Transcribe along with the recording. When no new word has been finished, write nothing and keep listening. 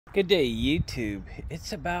Good day, YouTube.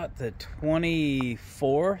 It's about the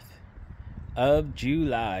 24th of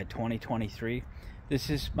July 2023. This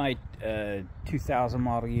is my 2000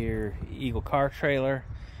 model year Eagle car trailer.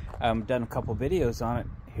 Done a couple videos on it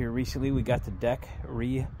here recently. We got the deck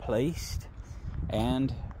replaced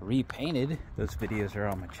and repainted. Those videos are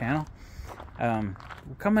on my channel.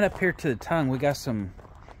 We're coming up here to the tongue. We got some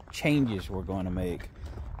changes we're going to make.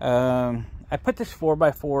 I put this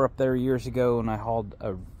 4x4 up there years ago and I hauled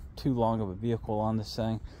too long of a vehicle on this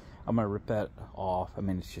thing. I'm gonna rip that off. I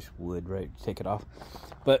mean, it's just wood, right? Take it off.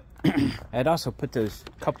 But I'd also put those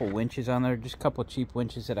couple winches on there, just a couple cheap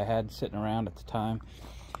winches that I had sitting around at the time.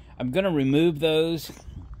 I'm gonna remove those.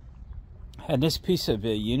 And this piece of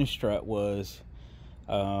unistrut was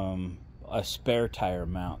a spare tire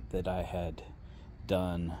mount that I had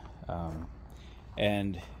done,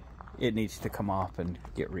 and it needs to come off and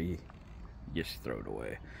get just throw it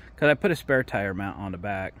away, because I put a spare tire mount on the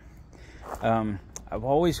back. I've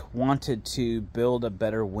always wanted to build a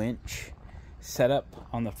better winch setup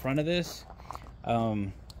on the front of this,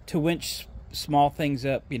 to winch small things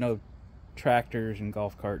up, you know, tractors and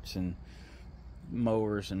golf carts and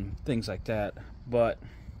mowers and things like that. But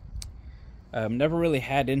never really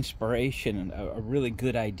had inspiration, a really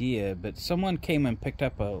good idea. But someone came and picked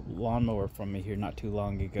up a lawnmower from me here not too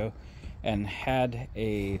long ago and had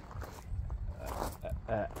a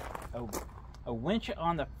winch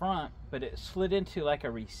on the front, but it slid into like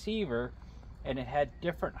a receiver, and it had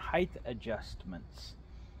different height adjustments.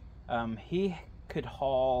 He could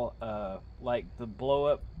haul like the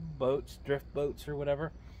blow-up boats, drift boats or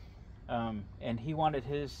whatever, and he wanted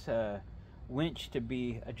his winch to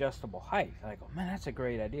be adjustable height. I go, man, that's a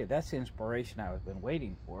great idea. That's the inspiration I've been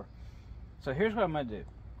waiting for. So here's what I'm gonna do.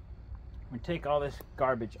 I'm gonna take all this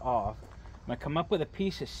garbage off. I'm gonna come up with a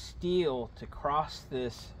piece of steel to cross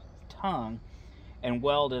this tongue and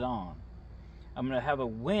weld it on. I'm gonna have a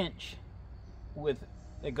winch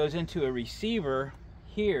that goes into a receiver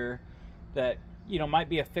here that, you know, might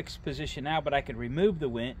be a fixed position now, but I could remove the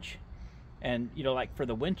winch and, you know, like for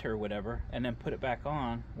the winter or whatever, and then put it back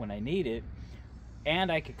on when I need it.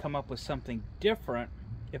 And I could come up with something different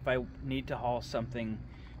if I need to haul something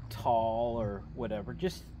tall or whatever.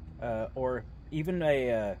 Just or even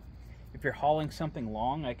if you're hauling something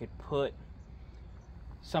long, I could put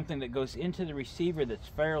something that goes into the receiver that's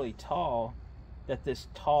fairly tall, that this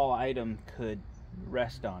tall item could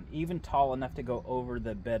rest on, even tall enough to go over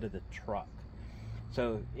the bed of the truck.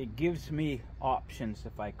 So it gives me options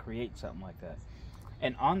if I create something like that.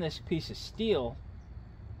 And on this piece of steel,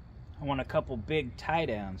 I want a couple big tie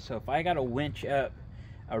downs. So if I got to winch up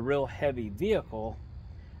a real heavy vehicle,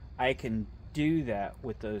 I can do that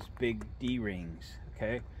with those big D-rings.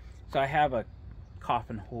 Okay, so I have a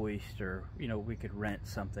coffin hoist, or, you know, we could rent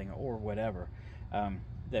something or whatever,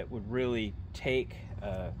 that would really take,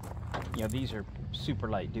 you know, these are super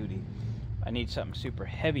light duty. I need something super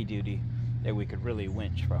heavy duty that we could really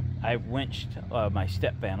winch from. I've winched my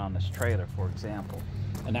step van on this trailer, for example,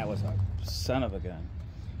 and that was a son of a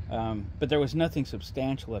gun. But there was nothing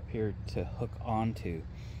substantial up here to hook onto.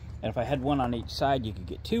 And if I had one on each side, you could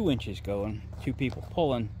get two winches going, two people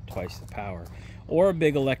pulling, twice the power. Or a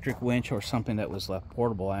big electric winch or something that was left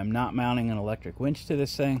portable. I'm not mounting an electric winch to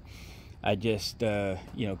this thing. I just,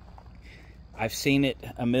 you know, I've seen it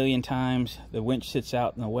a million times. The winch sits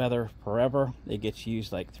out in the weather forever. It gets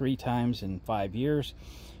used like 3 times in 5 years.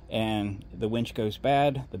 And the winch goes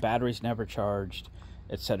bad, the battery's never charged,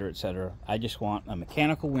 etc., etc. I just want a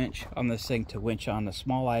mechanical winch on this thing to winch on the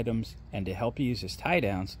small items and to help use as tie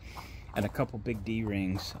downs, and a couple big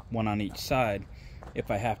D-rings, one on each side,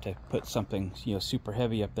 if I have to put something, you know, super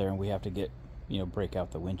heavy up there and we have to get, you know, break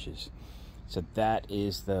out the winches. So that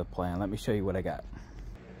is the plan. Let me show you what I got.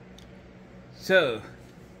 So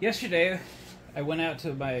yesterday I went out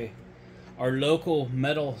to our local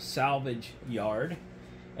metal salvage yard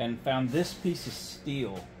and found this piece of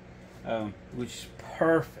steel, which is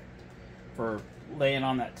perfect for laying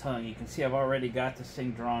on that tongue. You can see I've already got this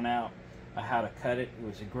thing drawn out, how to cut it. It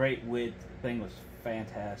was a great width. The thing was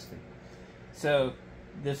fantastic. So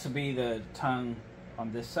this will be the tongue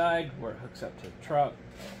on this side where it hooks up to the truck,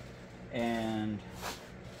 and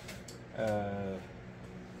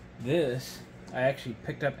this I actually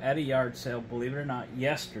picked up at a yard sale, believe it or not,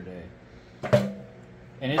 yesterday,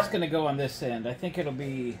 and it's going to go on this end. I think it'll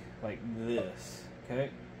be like this, okay,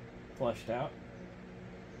 flushed out.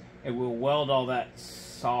 It will weld all that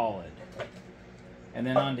solid, and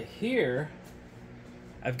then onto here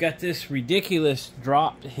I've got this ridiculous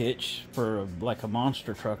drop hitch for like a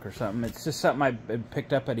monster truck or something. It's just something I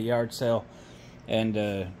picked up at a yard sale and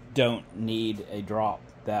don't need a drop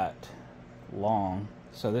that long.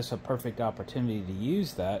 So this is a perfect opportunity to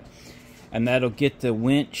use that, and that'll get the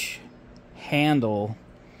winch handle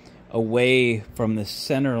away from the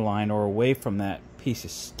center line or away from that piece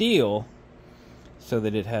of steel so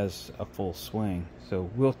that it has a full swing. So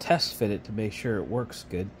we'll test fit it to make sure it works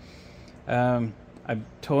good. I'm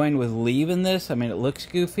toying with leaving this. I mean, it looks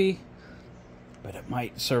goofy, but it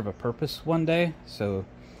might serve a purpose one day, so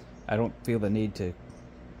I don't feel the need to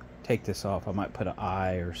take this off. I might put an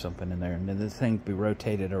eye or something in there, and then the thing be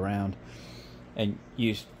rotated around and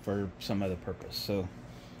used for some other purpose. So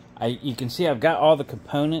you can see I've got all the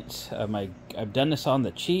components. I've done this on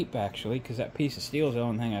the cheap, actually, because that piece of steel is the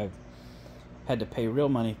only thing I've had to pay real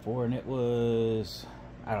money for, and it was,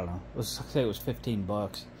 I don't know, let's say it was 15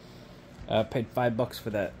 bucks. I paid $5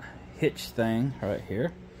 for that hitch thing right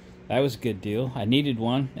here. That was a good deal. I needed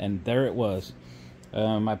one, and there it was.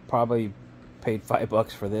 I probably paid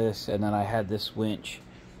 $5 for this, and then I had this winch,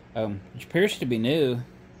 which appears to be new,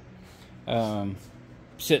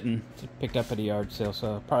 sitting, picked up at a yard sale,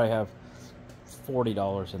 so I probably have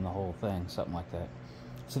 $40 in the whole thing, something like that.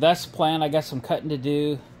 So that's the plan. I got some cutting to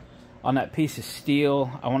do on that piece of steel.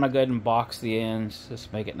 I want to go ahead and box the ends,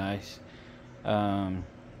 just make it nice, and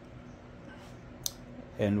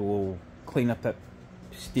we'll clean up that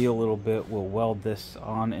steel a little bit. We'll weld this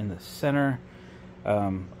on in the center.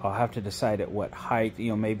 I'll have to decide at what height. You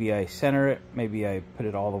know, maybe I center it, maybe I put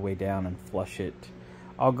it all the way down and flush it.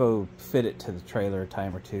 I'll go fit it to the trailer a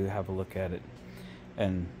time or two, have a look at it,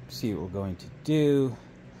 and see what we're going to do.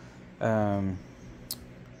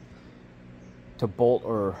 To bolt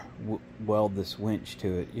or weld this winch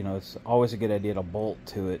to it, you know, it's always a good idea to bolt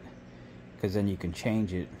to it, because then you can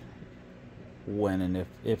change it when and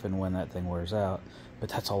if and when that thing wears out. But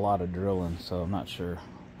that's a lot of drilling, so I'm not sure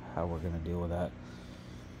how we're going to deal with that.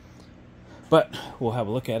 But we'll have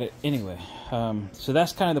a look at it anyway. So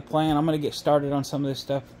that's kind of the plan. I'm going to get started on some of this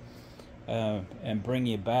stuff and bring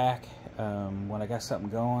you back when I got something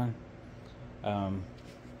going.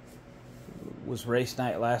 Was race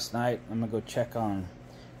night last night. I'm going to go check on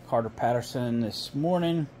Carter Patterson this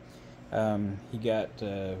morning. He got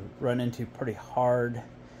run into pretty hard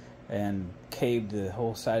and caved the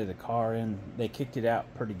whole side of the car in. They kicked it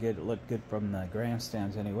out pretty good. It looked good from the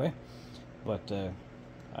grandstands anyway. But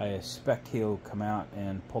I expect he'll come out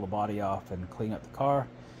and pull the body off and clean up the car,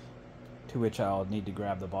 to which I'll need to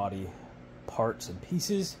grab the body parts and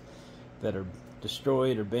pieces that are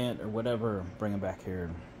destroyed or bent or whatever, and bring them back here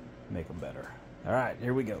and make them better. Alright,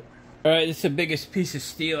 here we go. Alright, this is the biggest piece of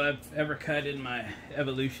steel I've ever cut in my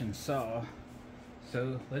Evolution saw.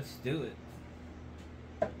 So let's do it.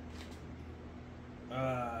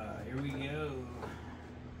 Here we go.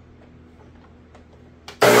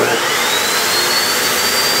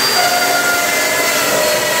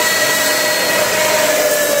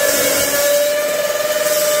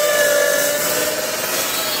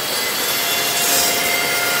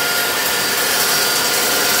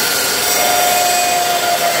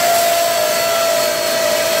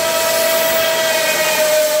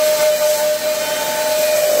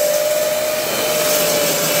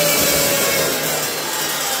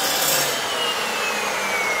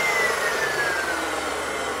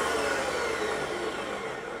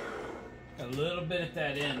 A little bit at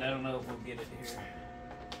that end. I don't know if we'll get it here.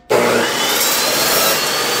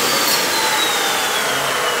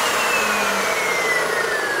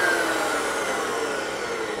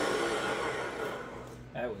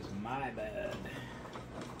 That was my bad.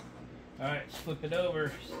 Alright, let's flip it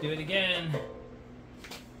over. Let's do it again.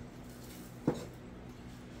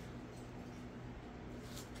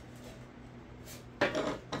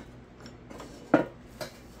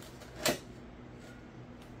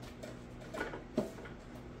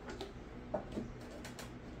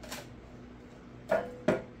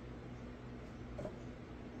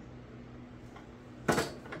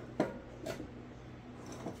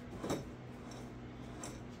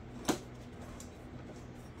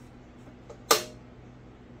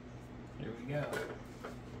 Here we go.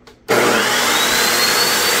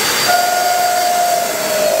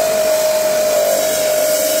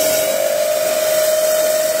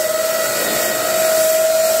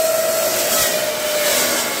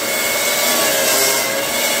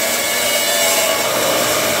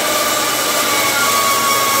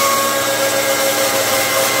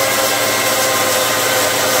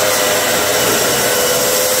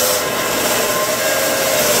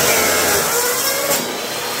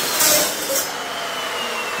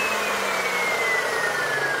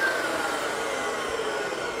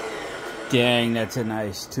 Dang, that's a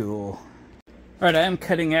nice tool. Alright, I am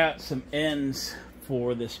cutting out some ends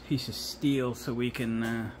for this piece of steel so we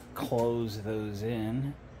can close those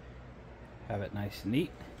in. have it nice and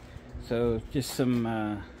neat. So just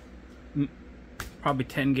some probably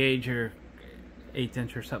 10 gauge or 1/8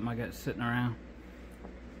 inch or something I got sitting around.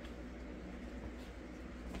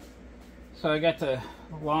 So I got the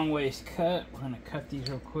long waist cut. We're going to cut these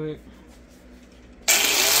real quick.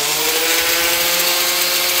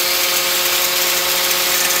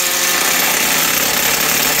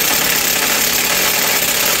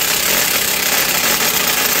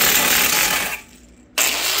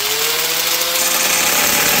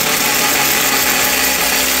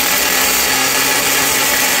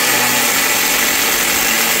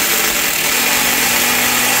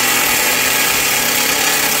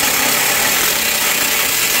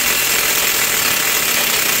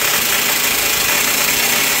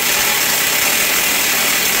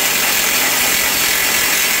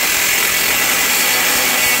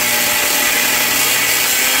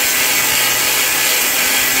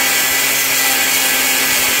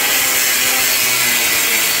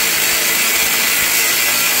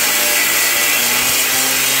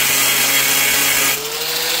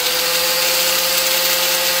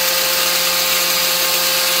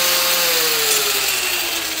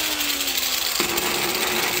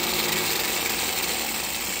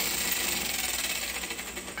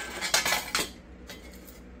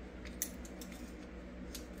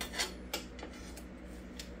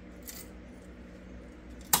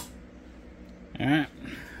 Alright,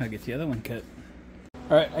 I'll get the other one cut.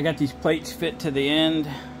 Alright, I got these plates fit to the end,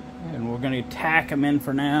 and we're going to tack them in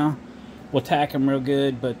for now. We'll tack them real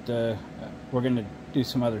good, but we're going to do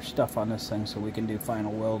some other stuff on this thing so we can do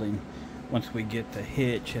final welding once we get the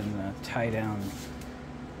hitch and the tie down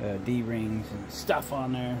D-rings and stuff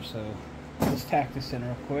on there. So let's tack this in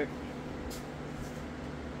real quick.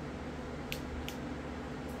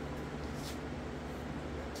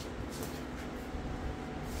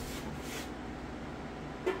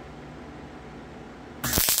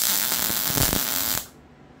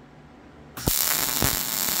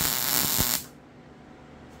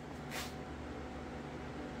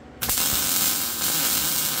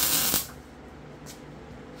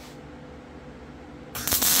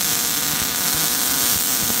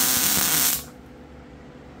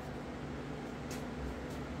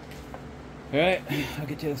 Alright, I'll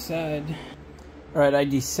get to the side. Alright, I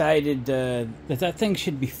decided that thing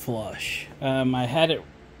should be flush. I had it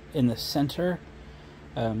in the center.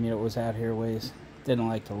 You know, it was out here ways. Didn't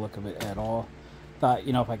like the look of it at all. Thought,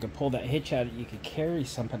 you know, if I could pull that hitch out, you could carry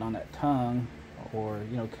something on that tongue, or,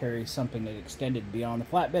 you know, carry something that extended beyond the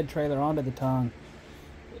flatbed trailer onto the tongue.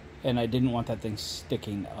 And I didn't want that thing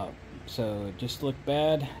sticking up. So it just looked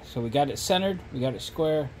bad. So we got it centered, we got it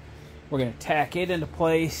square. We're going to tack it into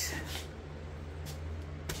place.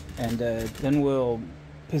 And then we'll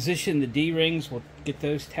position the D-rings. We'll get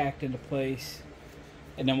those tacked into place.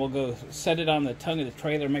 And then we'll go set it on the tongue of the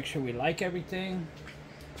trailer, make sure we like everything.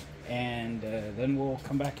 And then we'll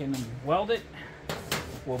come back in and weld it.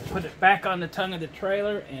 We'll put it back on the tongue of the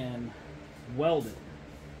trailer and weld it.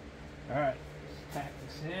 Alright, let's tack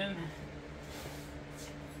this in.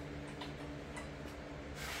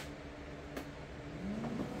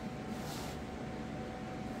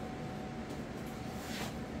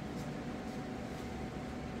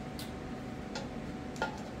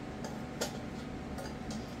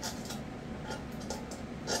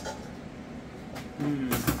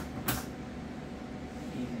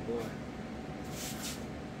 Easy boy.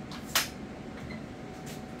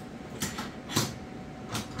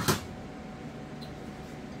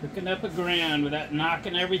 Hooking up a ground without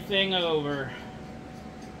knocking everything over.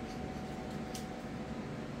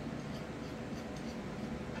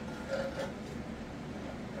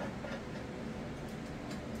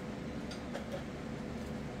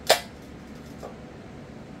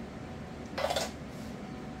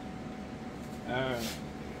 Alright.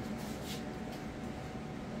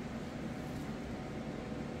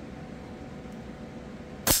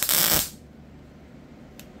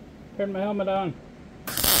 Turn my helmet on.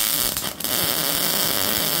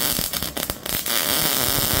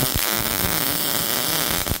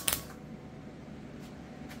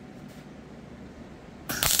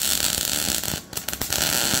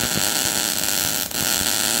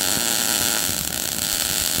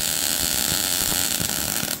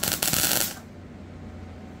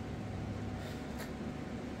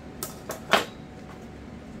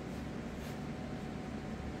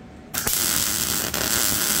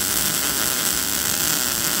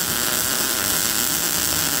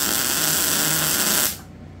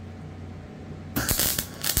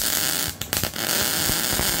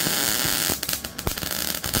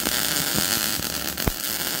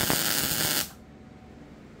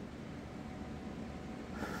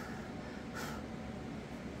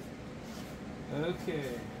 Okay.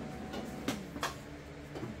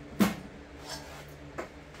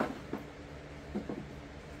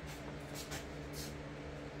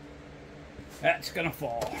 That's gonna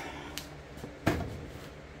fall.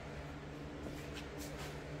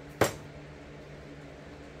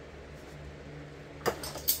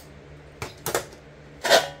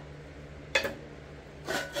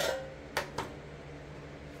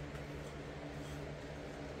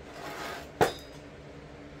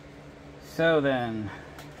 So then,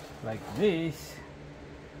 like this,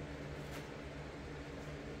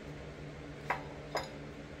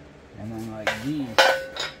 and then like these.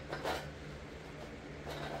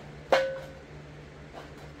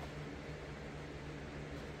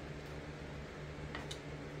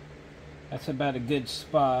 That's about a good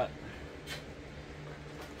spot.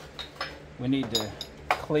 We need to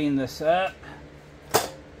clean this up.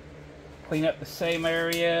 Clean up the same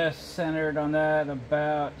area, centered on that,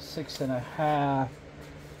 about 6.5.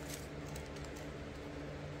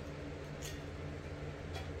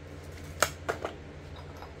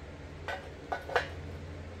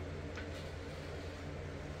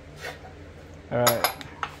 All right,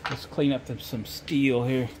 let's clean up some steel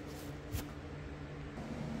here.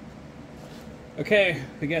 Okay,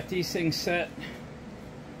 we got these things set,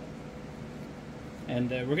 and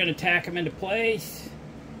we're going to tack them into place.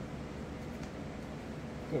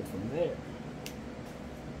 Go from there.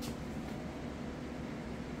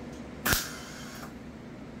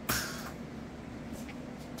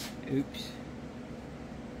 Oops.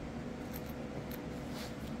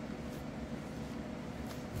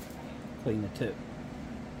 Clean the tip.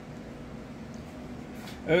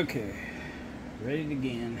 Okay, ready to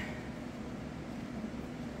begin.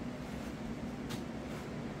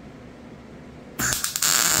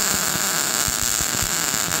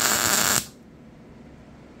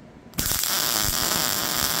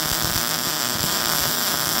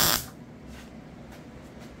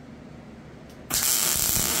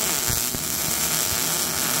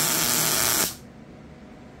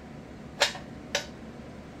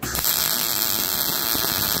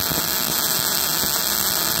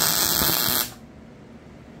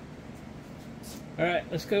 Alright,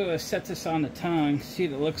 let's go set this on the tongue, see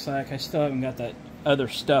what it looks like. I still haven't got that other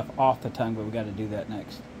stuff off the tongue, but we got to do that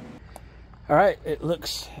next. Alright, it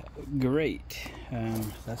looks great.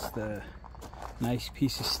 That's the nice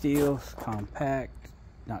piece of steel. It's compact,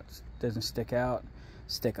 doesn't stick up,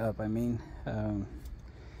 I mean.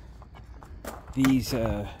 These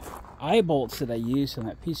eye bolts that I used on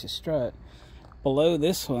that piece of strut, below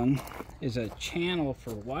this one is a channel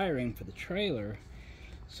for wiring for the trailer.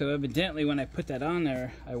 So evidently when I put that on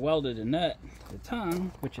there, I welded a nut to the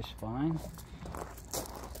tongue, which is fine.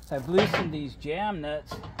 So I've loosened these jam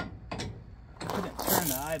nuts. Couldn't turn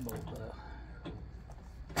the eye bolt though.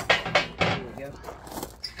 There we go.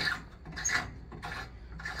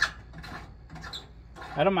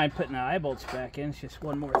 I don't mind putting the eye bolts back in. It's just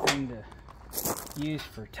one more thing to use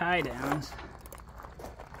for tie downs.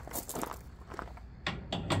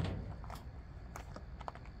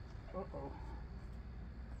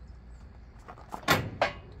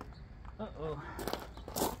 Uh-oh.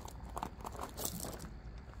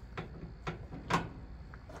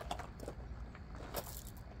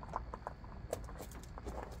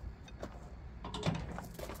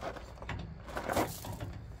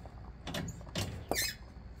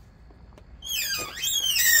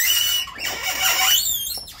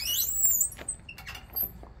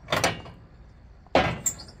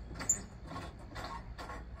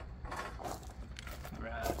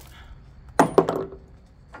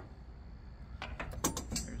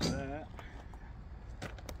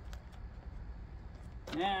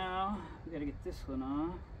 Now, we gotta get this one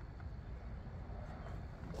on.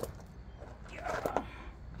 Yeah.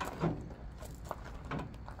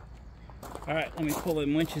 Alright, let me pull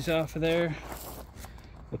the winches off of there.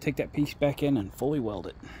 We'll take that piece back in and fully weld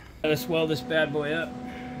it. Let's weld this bad boy up.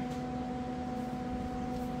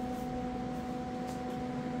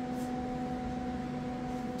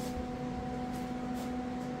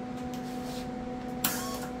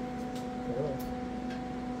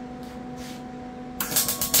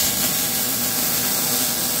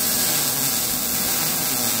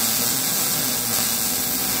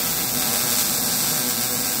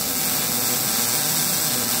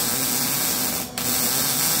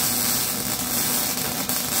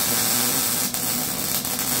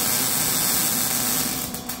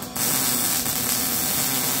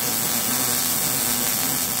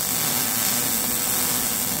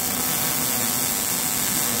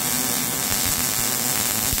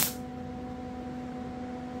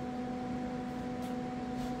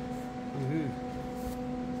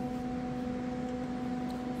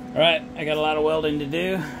 Alright, I got a lot of welding to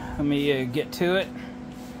do. Let me get to it.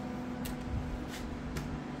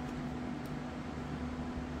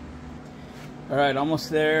 Alright, almost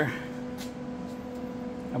there.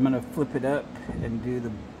 I'm going to flip it up and do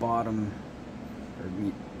the bottom,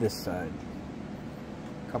 or this side.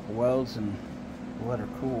 A couple welds and let her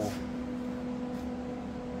cool.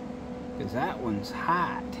 Because that one's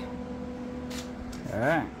hot.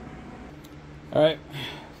 Alright. Alright,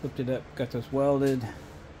 flipped it up, got those welded.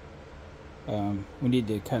 We need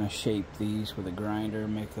to kind of shape these with a grinder,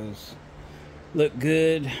 make those look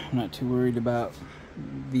good. I'm not too worried about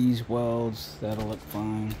these welds, that'll look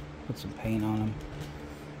fine. Put some paint on them.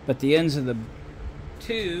 But the ends of the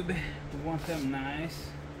tube, we want them nice.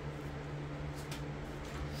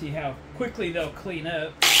 See how quickly they'll clean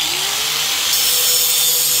up.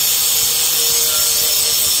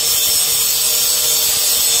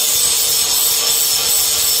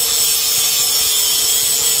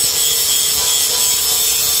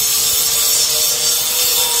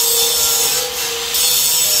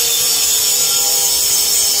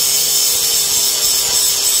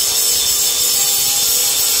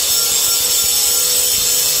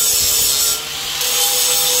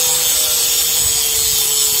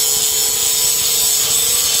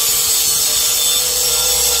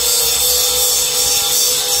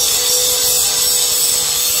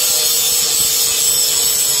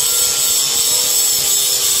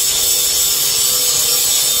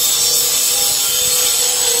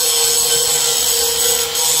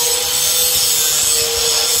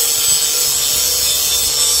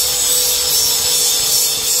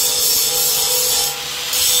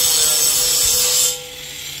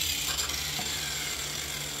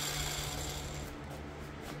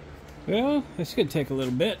 Well, this could take a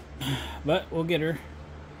little bit, but we'll get her.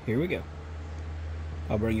 Here we go.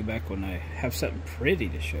 I'll bring you back when I have something pretty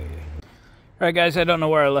to show you. Alright guys, I don't know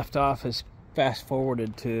where I left off. It's fast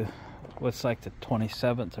forwarded to what's like the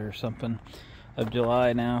 27th or something of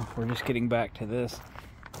July now. We're just getting back to this.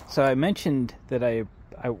 So I mentioned that I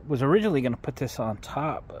was originally going to put this on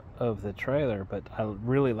top of the trailer, but I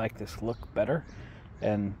really like this look better.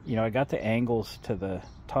 And, you know, I got the angles to the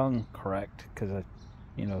tongue correct because I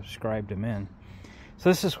scribed them in. So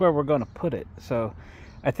this is where we're going to put it. So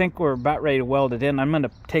I think we're about ready to weld it in. I'm going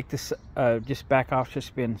to take this just back off,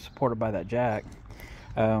 just being supported by that jack.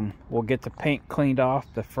 We'll get the paint cleaned off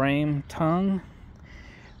the frame tongue.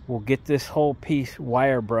 We'll get this whole piece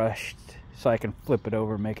wire brushed so I can flip it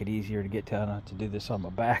over and make it easier to get to. I don't have to do this on my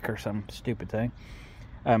back or some stupid thing.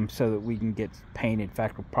 So that we can get painted. In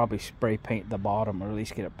fact, we'll probably spray paint the bottom, or at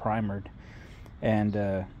least get it primered.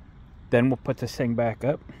 And then we'll put this thing back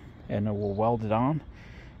up and we'll weld it on,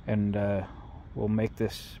 and we'll make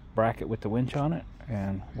this bracket with the winch on it,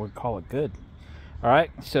 and we'll call it good.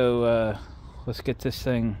 Alright, so let's get this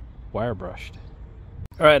thing wire brushed.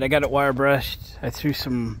 Alright, I got it wire brushed. I threw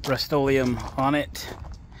some Rust-Oleum on it,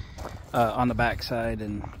 on the back side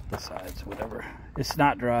and the sides, whatever. It's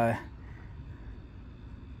not dry.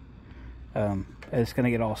 It's going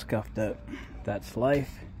to get all scuffed up. That's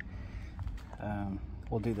life.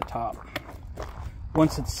 We'll do the top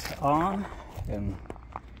once it's on, and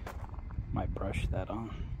might brush that on.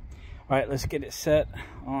 All right, let's get it set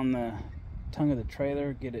on the tongue of the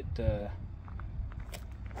trailer, get it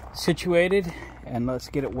situated, and let's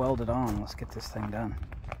get it welded on. Let's get this thing done.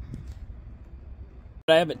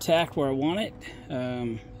 I have it tacked where I want it.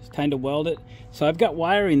 It's time to weld it. So I've got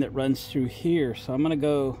wiring that runs through here, so I'm gonna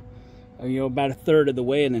go about a third of the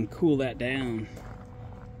way and then cool that down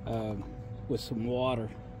with some water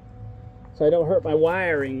so I don't hurt my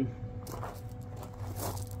wiring.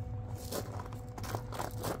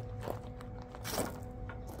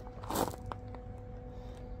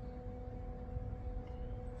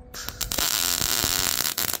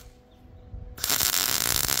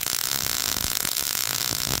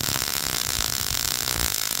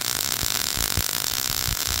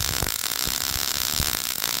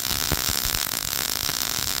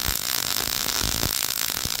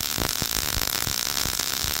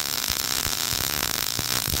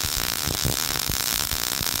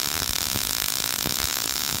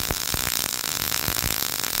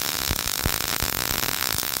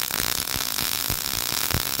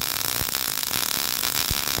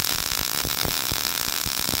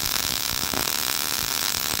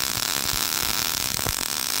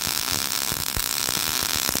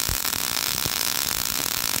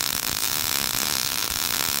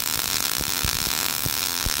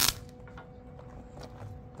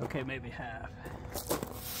 Okay, maybe half.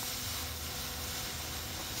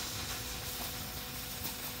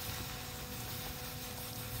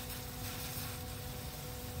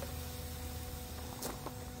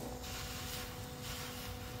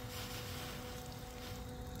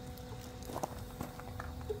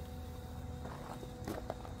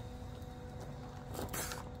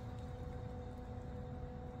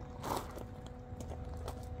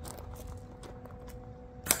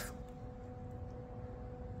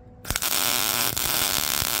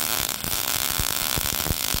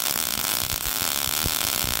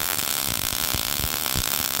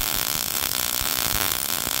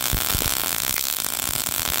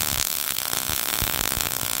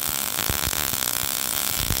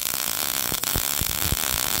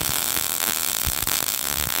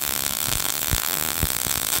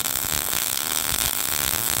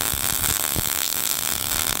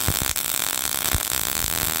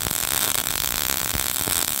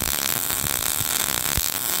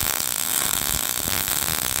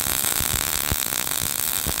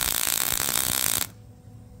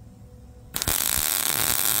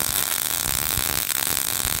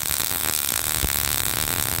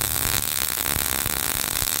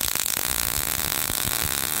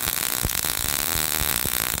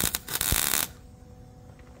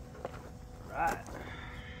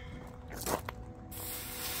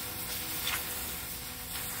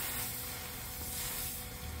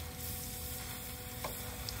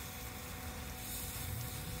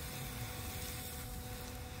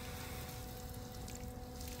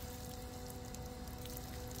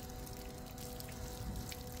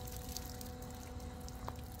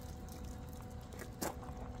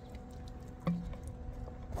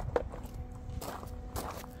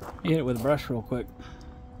 Hit it with a brush real quick.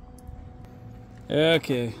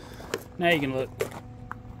 Okay, now you can look.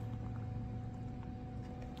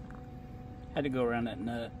 Had to go around that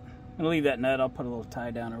nut. I'm gonna leave that nut. I'll put a little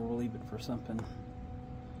tie down, or we'll leave it for something.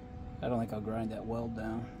 I don't think I'll grind that weld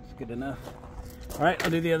down. It's good enough. All right,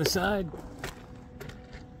 I'll do the other side.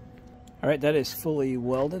 All right, that is fully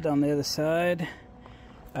welded on the other side.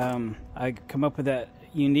 I come up with that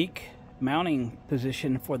unique mounting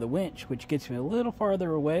position for the winch, which gets me a little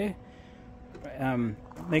farther away.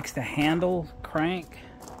 Makes the handle crank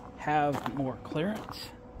have more clearance.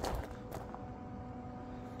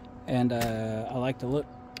 And I like to look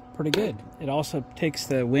pretty good. It also takes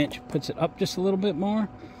the winch, puts it up just a little bit more.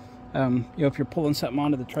 You know, if you're pulling something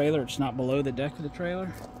onto the trailer, it's not below the deck of the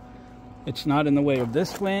trailer. It's not in the way of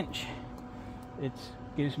this winch. It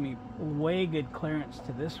gives me way good clearance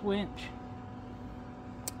to this winch.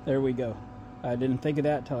 There we go. I didn't think of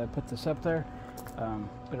that until I put this up there,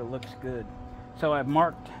 but it looks good. So I've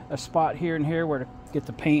marked a spot here and here where to get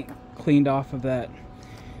the paint cleaned off of that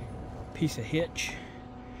piece of hitch.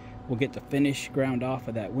 We'll get the finish ground off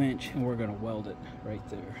of that winch, and we're going to weld it right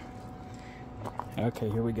there. Okay,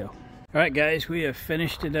 here we go. All right, guys, we have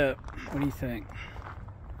finished it up. What do you think?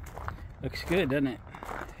 Looks good, doesn't it?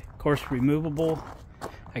 Of course, removable.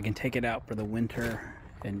 I can take it out for the winter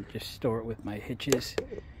and just store it with my hitches.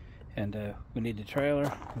 And we need the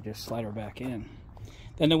trailer, we'll just slide her back in.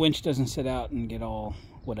 Then the winch doesn't sit out and get all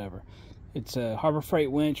whatever. It's a Harbor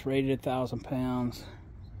Freight winch, rated 1,000 pounds.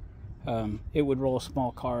 It would roll a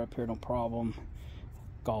small car up here, no problem.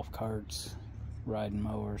 Golf carts, riding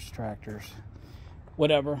mowers, tractors,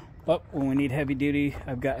 whatever. But when we need heavy duty,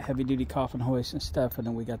 I've got heavy duty coffin hoists and stuff, and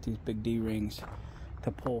then we got these big D-rings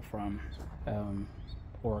to pull from,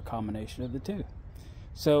 or a combination of the two.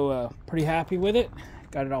 So pretty happy with it.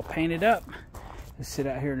 Got it all painted up. Let's sit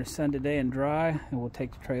out here in the sun today and dry, and we'll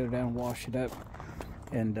take the trailer down and wash it up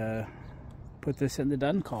and put this in the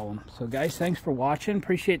done column. So guys, thanks for watching.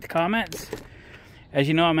 Appreciate the comments. As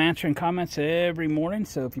you know, I'm answering comments every morning,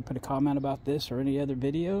 so if you put a comment about this or any other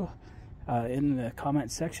video in the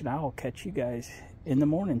comment section, I'll catch you guys in the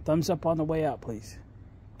morning. Thumbs up on the way out, please.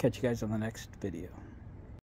 Catch you guys on the next video.